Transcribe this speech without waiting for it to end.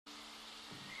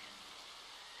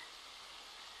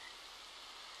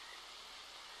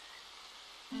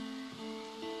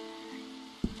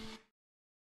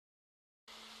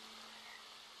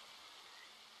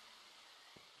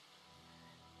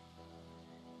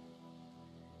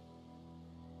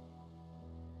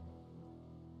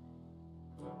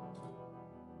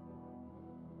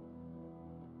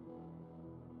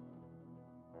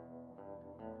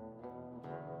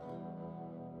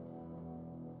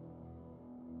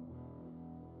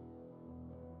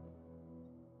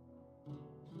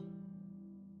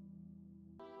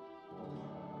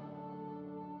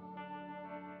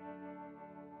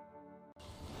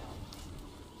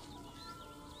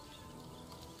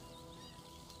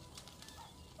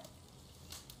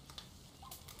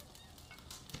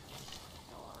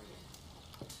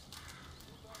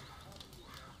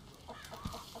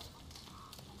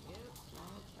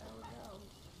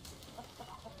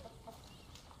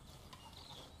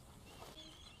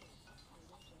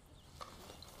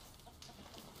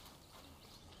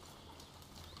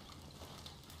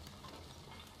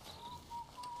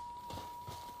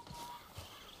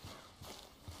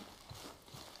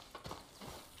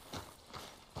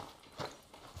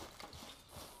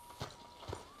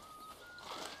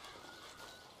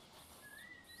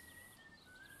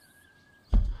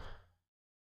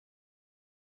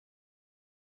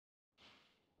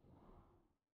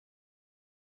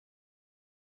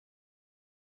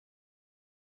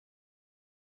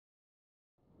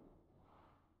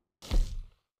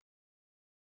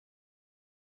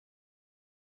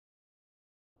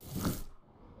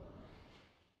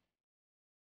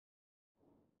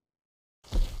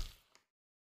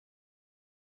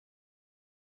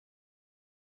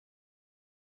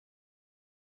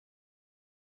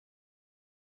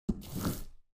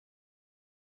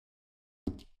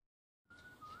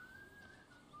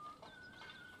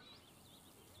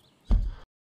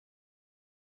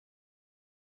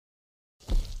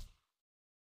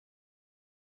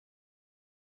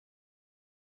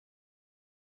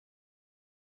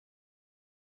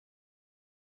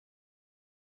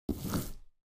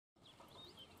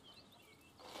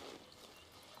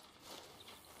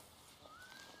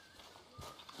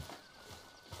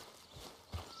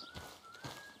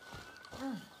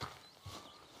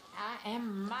I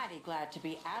am mighty glad to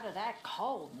be out of that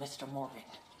cold, Mr. Morgan.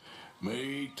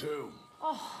 Me too.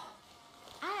 Oh,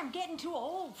 I am getting too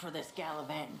old for this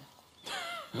gallivanting.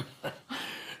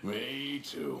 Me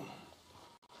too.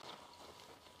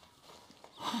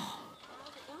 How's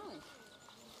it going?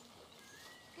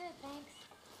 Good, thanks.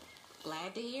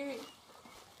 Glad to hear it.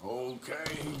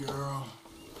 Okay, girl.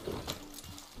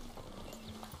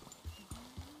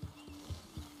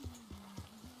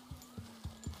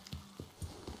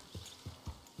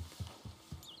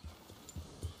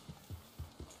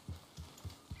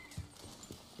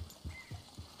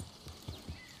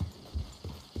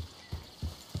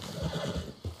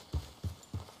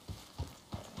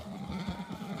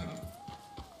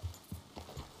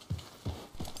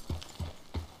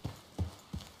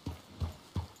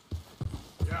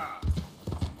 Yeah.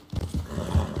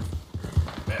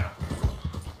 Yeah.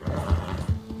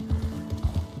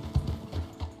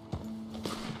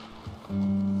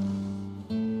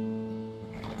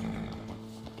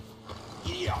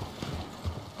 Yeah.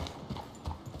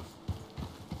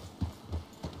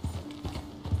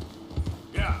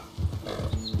 Yeah.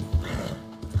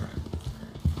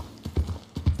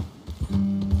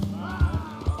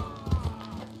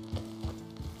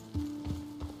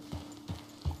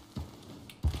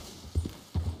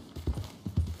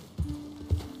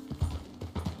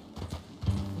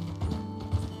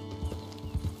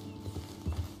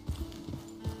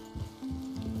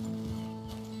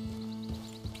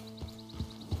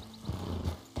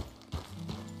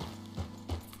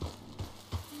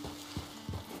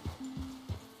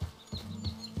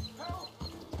 Help!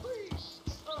 Please!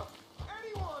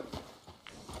 Anyone!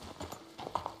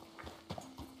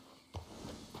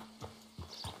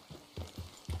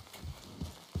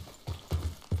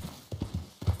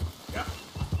 Yeah.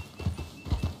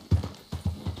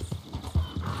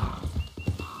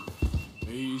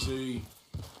 Easy.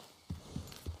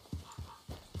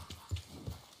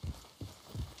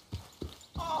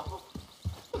 Oh!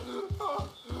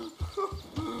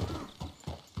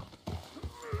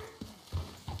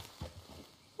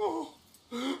 Oh!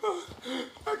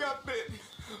 I got bit.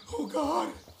 Oh,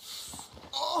 God.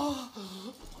 Oh!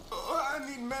 I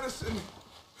need medicine.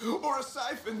 Or a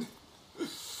siphon.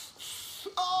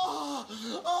 Oh!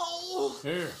 Oh!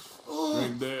 Here.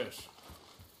 Drink this.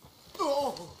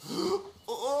 Oh!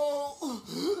 Oh!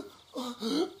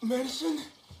 Medicine?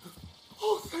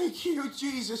 Oh, thank you,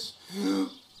 Jesus.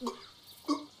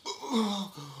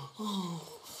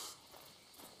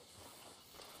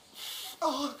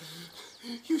 Oh,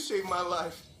 you saved my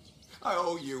life. I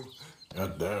owe you.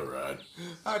 Got that right.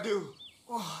 I do.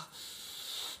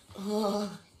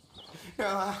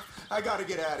 Now, I gotta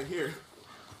get out of here.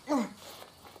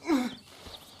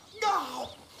 Oh!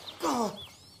 Oh,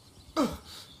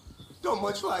 don't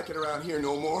much like it around here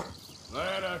no more.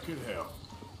 Glad I could help.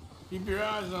 Keep your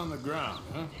eyes on the ground,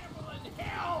 huh?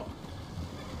 Hell!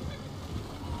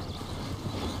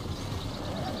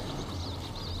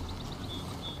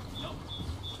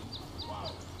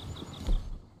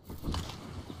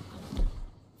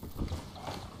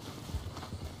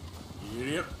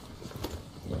 Idiot.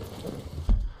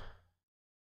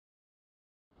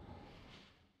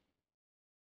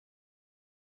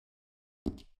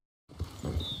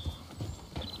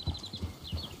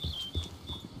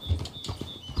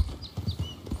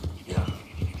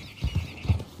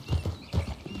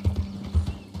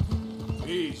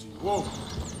 Easy. Whoa.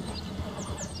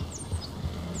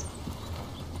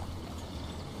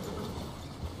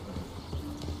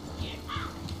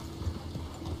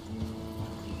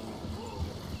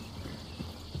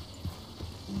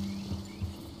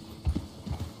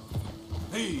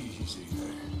 Easy there.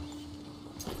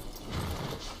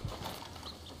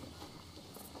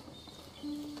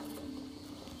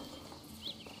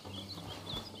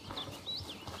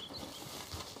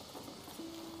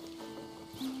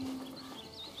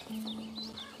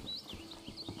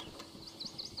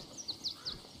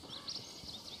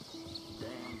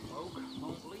 Damn folk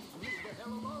won't leave me the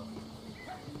hell alone.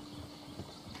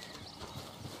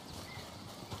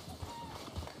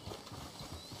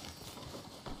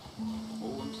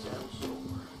 Oh, I'm saddle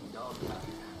sore. Dog tired.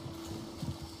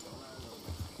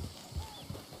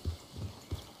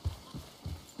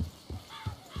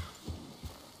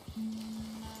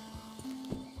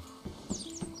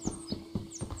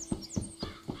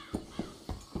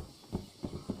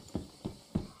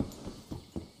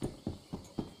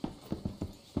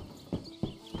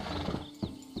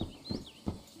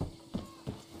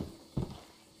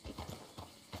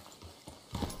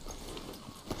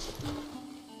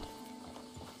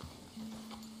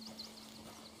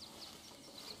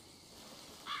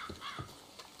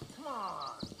 Come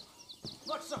on.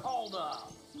 What's the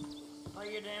holdup?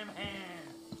 Play your damn hand.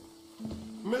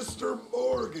 Mr.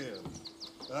 Morgan,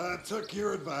 I took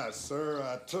your advice, sir.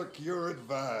 I took your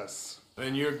advice.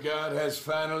 Then your god has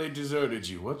finally deserted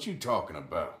you. What you talking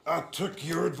about? I took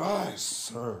your advice,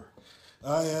 sir.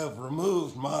 I have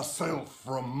removed myself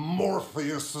from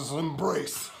Morpheus's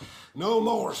embrace. No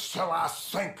more shall I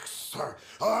sink, sir.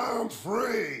 I am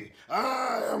free.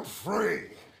 I am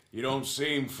free. You don't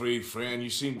seem free, friend. You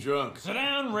seem drunk. Sit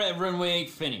down, Reverend. We ain't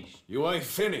finished. You ain't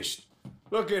finished.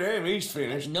 Look at him. He's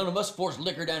finished. None of us forced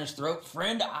liquor down his throat.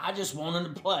 Friend, I just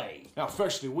wanted to play. Now,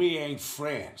 firstly, we ain't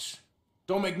friends.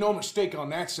 Don't make no mistake on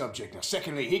that subject. Now,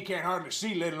 secondly, he can't hardly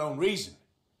see, let alone reason.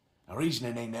 Now,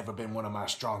 reasoning ain't never been one of my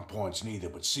strong points neither,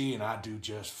 but seeing I do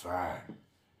just fine.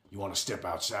 You want to step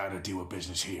outside or deal with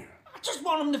business here? I just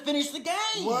want him to finish the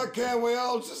game. Why can't we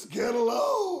all just get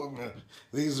along?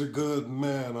 These are good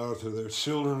men, Arthur. They're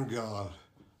children of God.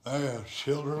 They are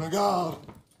children of God.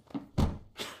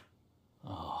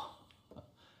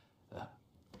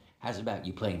 How's about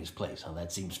you playing this place, huh?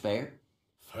 That seems fair?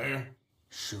 Fair?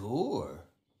 Sure.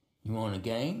 You want a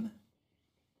game?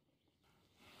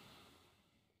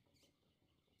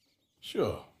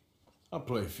 Sure. I'll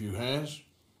play a few hands.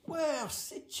 Well,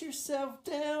 sit yourself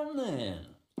down then.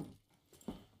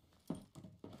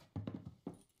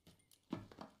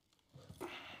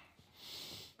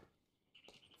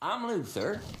 I'm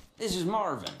Luther. This is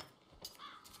Marvin.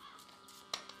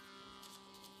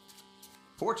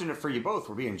 Fortunate for you both,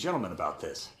 we're being gentlemen about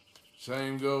this.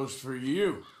 Same goes for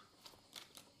you.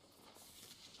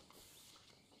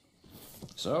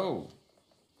 So,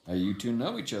 how you two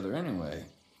know each other anyway?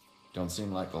 Don't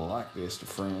seem like the likeliest of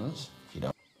friends. You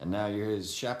don't. And now you're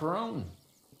his chaperone.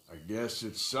 I guess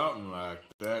it's something like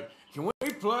that. Can we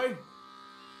play?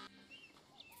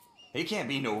 He can't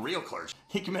be no real clergy.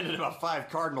 He committed about 5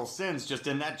 cardinal sins just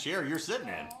in that chair you're sitting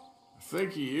in. I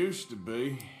think he used to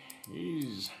be.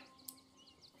 He's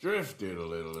drifted a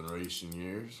little in recent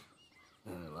years.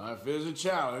 Life is a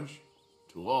challenge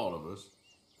to all of us.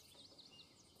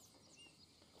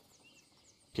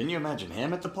 Can you imagine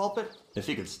him at the pulpit? If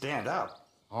he could stand up.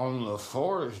 On the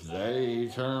 4th day, he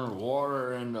turned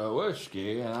water into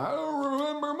whiskey, and I don't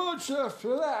remember much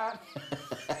after that.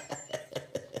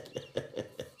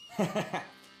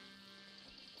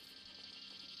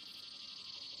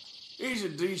 He's a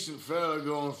decent fella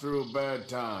going through a bad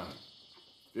time.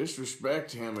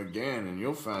 Disrespect him again, and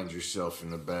you'll find yourself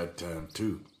in a bad time,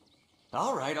 too.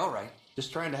 All right, all right.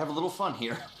 Just trying to have a little fun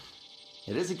here.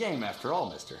 It is a game after all,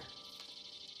 mister.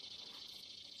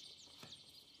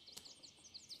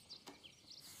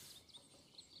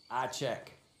 I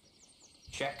check.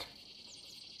 Check.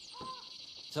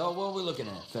 So what are we looking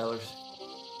at, fellas?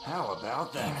 How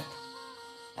about that?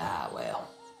 Ah, well.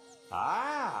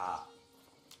 Ah!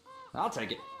 I'll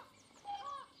take it.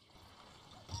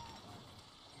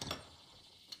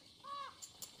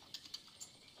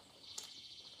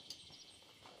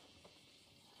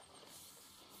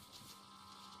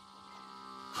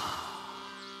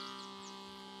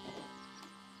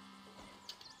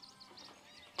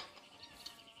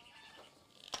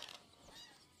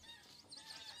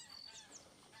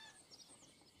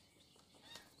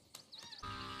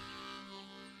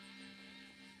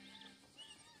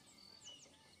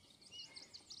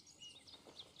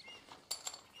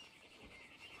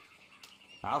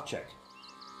 I'll check.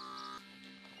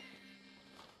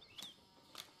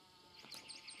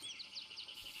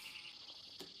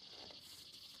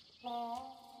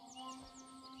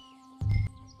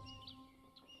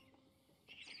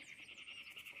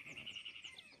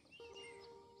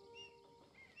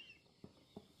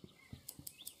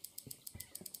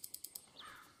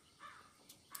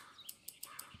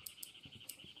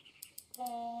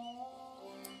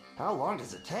 How long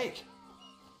does it take?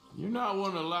 You're not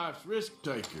one of life's risk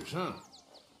takers, huh?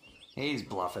 He's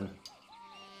bluffing.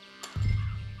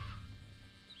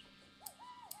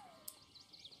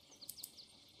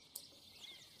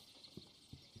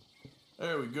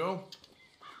 There we go.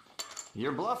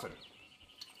 You're bluffing.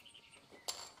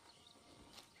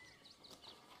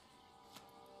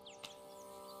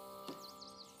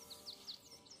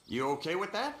 You okay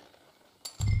with that?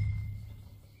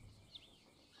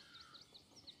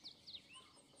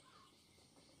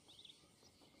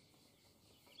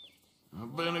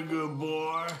 I've been a good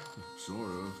boy. Sort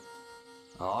of.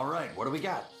 All right, what do we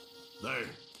got? There.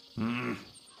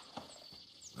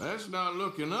 That's not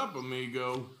looking up,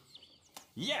 amigo.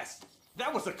 Yes,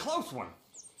 that was a close one.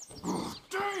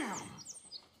 Damn!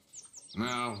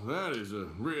 Now, that is a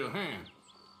real hand.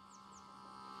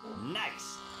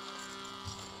 Nice.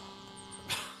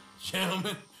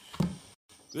 Gentlemen,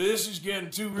 this is getting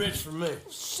too rich for me.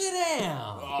 Sit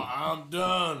down. Oh, I'm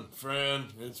done,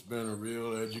 friend. It's been a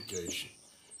real education.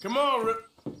 Come on, Rip.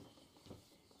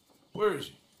 Where is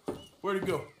he? Where'd he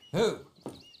go? Who?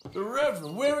 The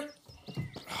Reverend. Where it?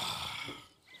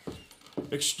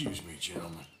 Excuse me,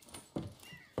 gentlemen.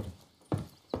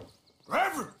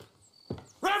 Reverend!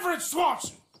 Reverend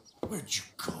Swanson! Where'd you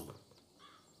go?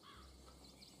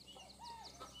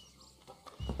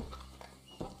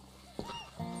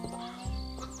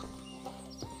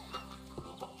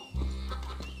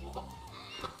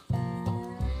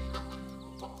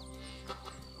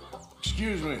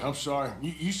 Excuse me, I'm sorry.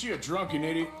 You see a drunken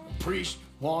idiot, a priest,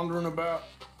 wandering about?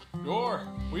 Sure,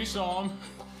 we saw him,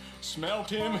 smelt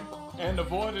him, and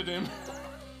avoided him.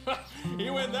 He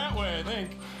went that way, I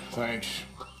think. Thanks.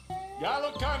 Guy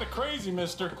looked kind of crazy,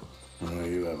 mister. Well,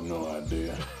 you have no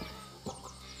idea.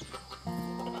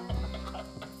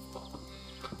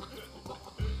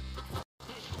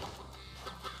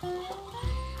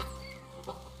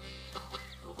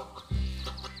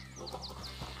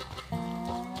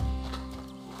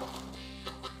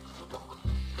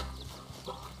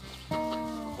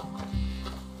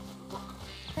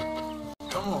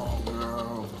 Come on,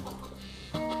 girl.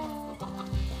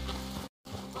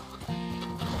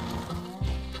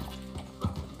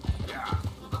 Yeah.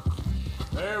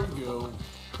 There we go.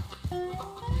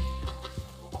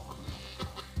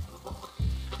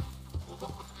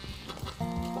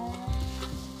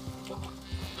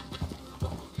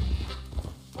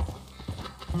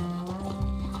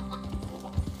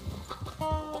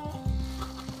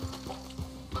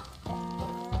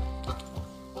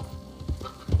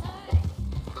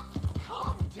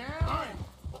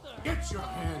 Get your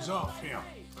hands off him.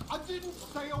 I didn't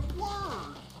say a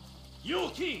word.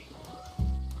 Yulki!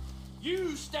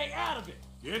 You stay out of it!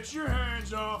 Get your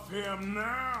hands off him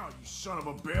now, you son of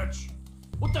a bitch.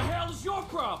 What the hell is your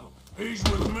problem? He's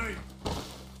with me.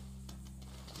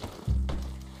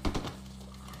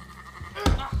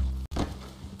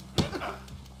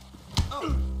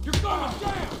 You're going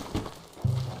down!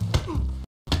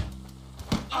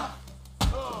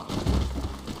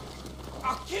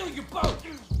 I'll kill you both!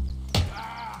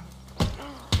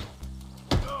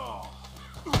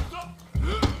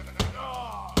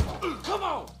 Come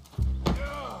on!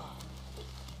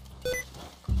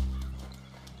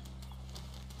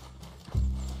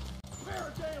 You're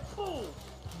a damn fool!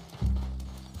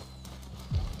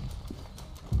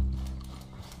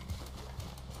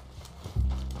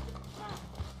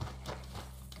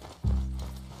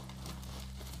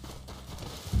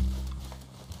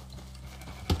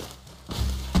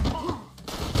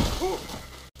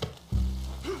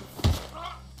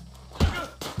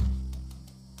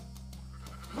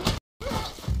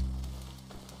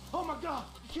 Oh my God,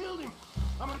 you killed him.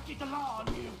 I'm gonna keep the law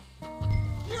on you.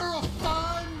 You're a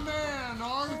fine man,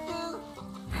 Arthur.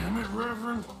 Damn it,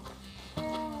 Reverend.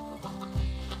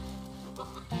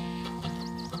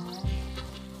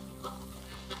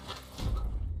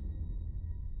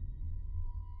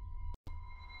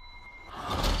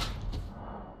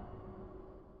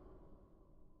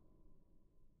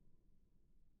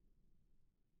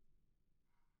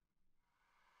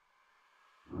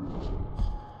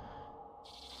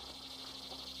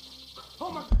 Oh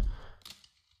my...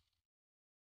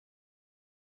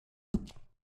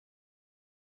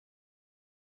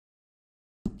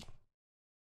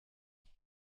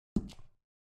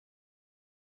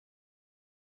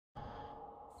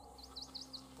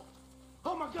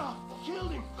 Oh my God,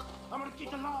 killed him. I'm gonna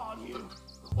keep the law on you.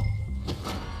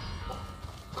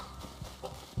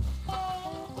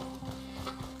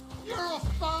 You're a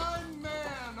fine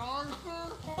man,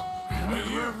 Arthur.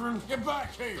 Hey, Reverend, get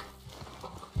back here.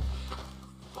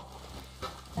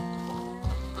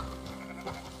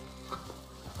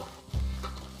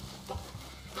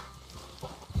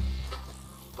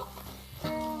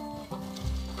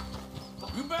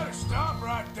 You better stop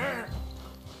right there.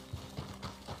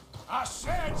 I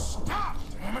said stop,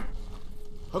 damn it.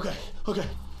 Okay.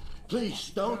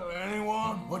 Please, don't. Tell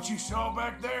anyone what you saw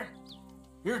back there?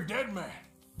 You're a dead man.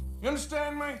 You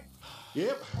understand me?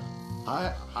 Yep.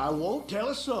 I won't tell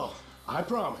a soul. I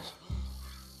promise.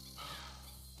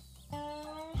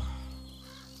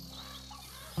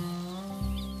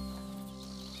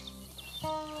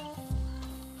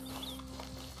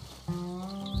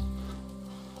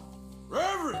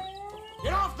 Reverend,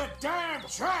 get off the damn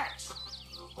tracks!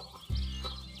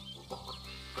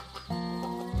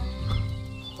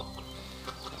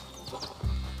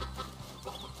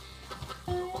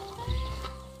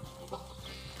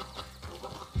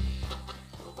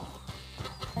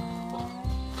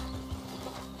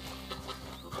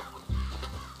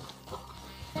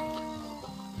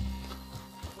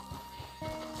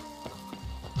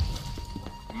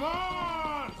 Come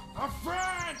on, my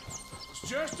friend! It's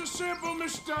just a simple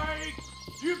mistake.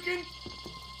 You can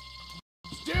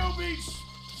still be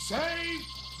saved.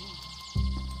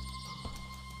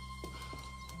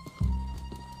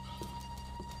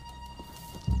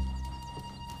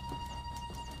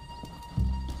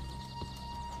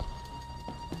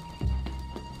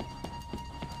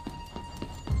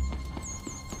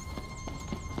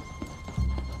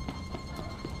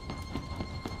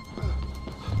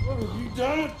 What have you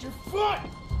done with your foot?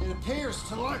 It appears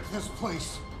to like this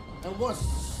place and wants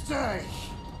to stay.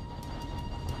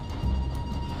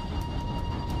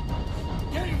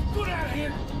 Get your foot out of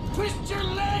here! Twist your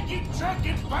leg, you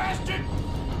drunken bastard!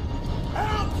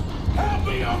 Help! Help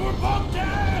me, or we're both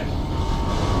dead!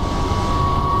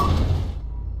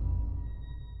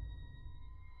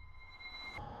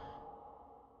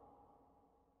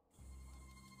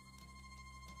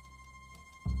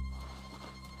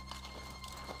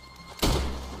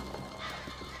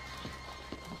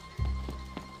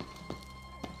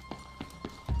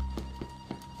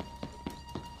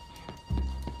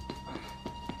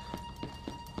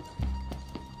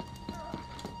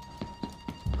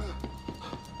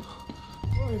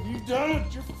 What have you done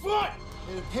with your foot?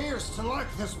 It appears to like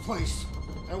this place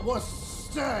and wants to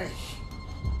stay.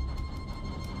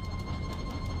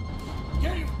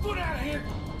 Get your foot out of here!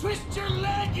 Twist your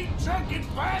leg, you drunken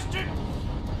bastard!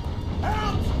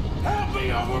 Help! Help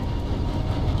me, or we're...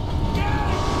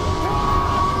 Get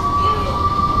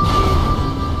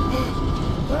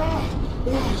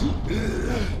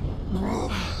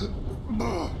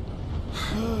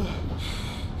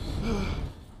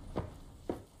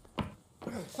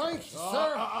Thank you,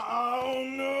 sir. Oh,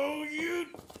 no, you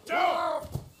don't!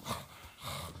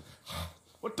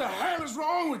 What the hell is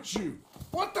wrong with you?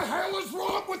 What the hell is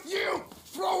wrong with you?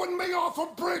 Throwing me off a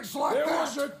bridge like There that?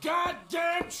 was a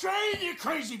goddamn train, you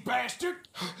crazy bastard!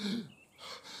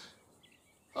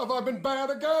 Have I been bad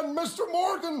again, Mr.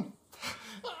 Morgan?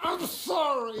 I'm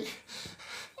sorry.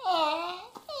 I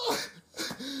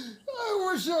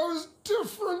wish I was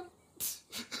different.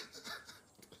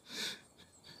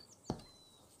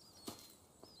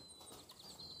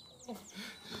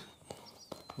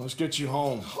 Let's get you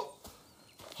home.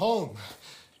 Home?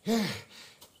 Yeah,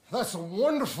 that's a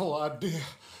wonderful idea.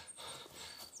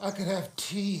 I could have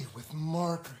tea with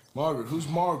Margaret. Margaret? Who's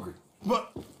Margaret?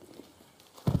 What?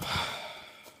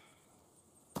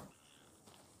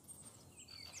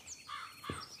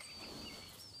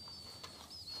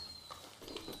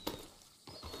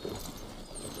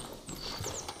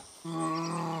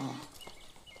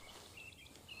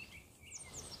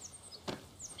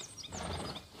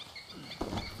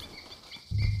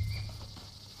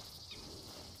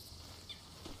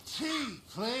 tea,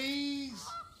 please.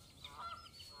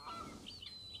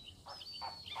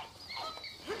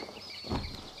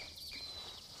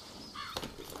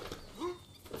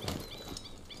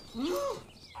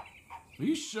 Will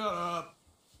you shut up?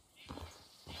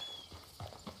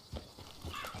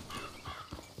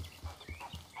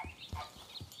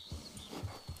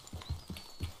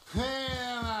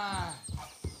 Hannah!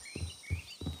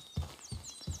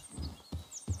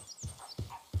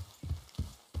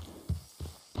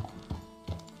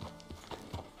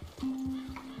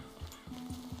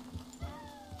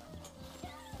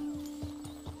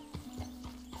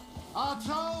 I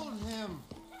told him.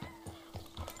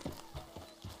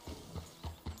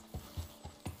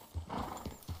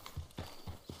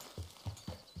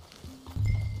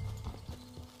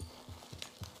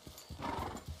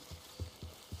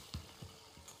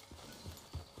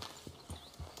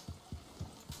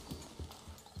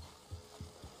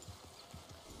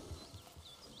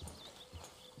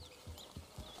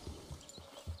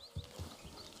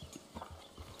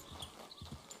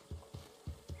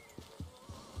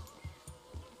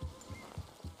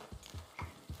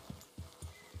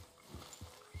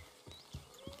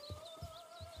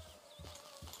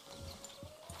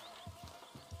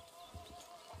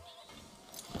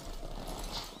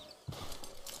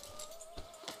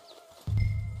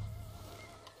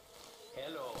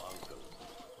 Hello, Uncle.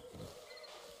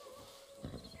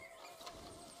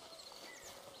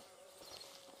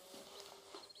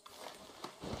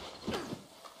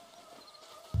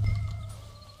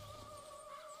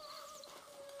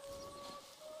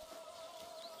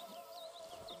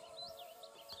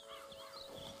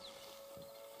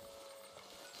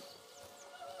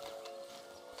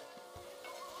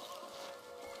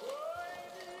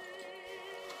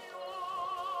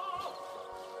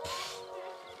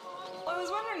 I was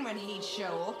wondering when he'd show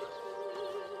up.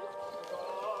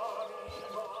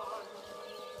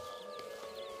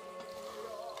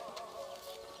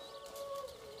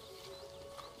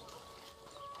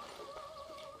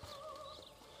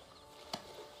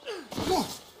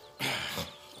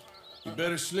 You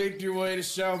better sleep your way to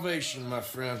salvation, my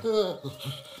friend.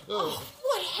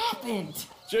 What happened?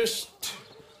 Just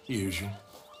usual.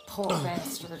 Poor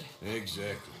bastard.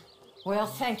 Exactly. Well,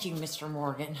 thank you, Mr.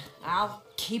 Morgan. I'll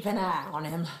keep an eye on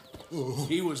him.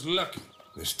 He was lucky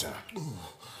this time.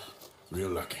 Real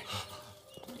lucky.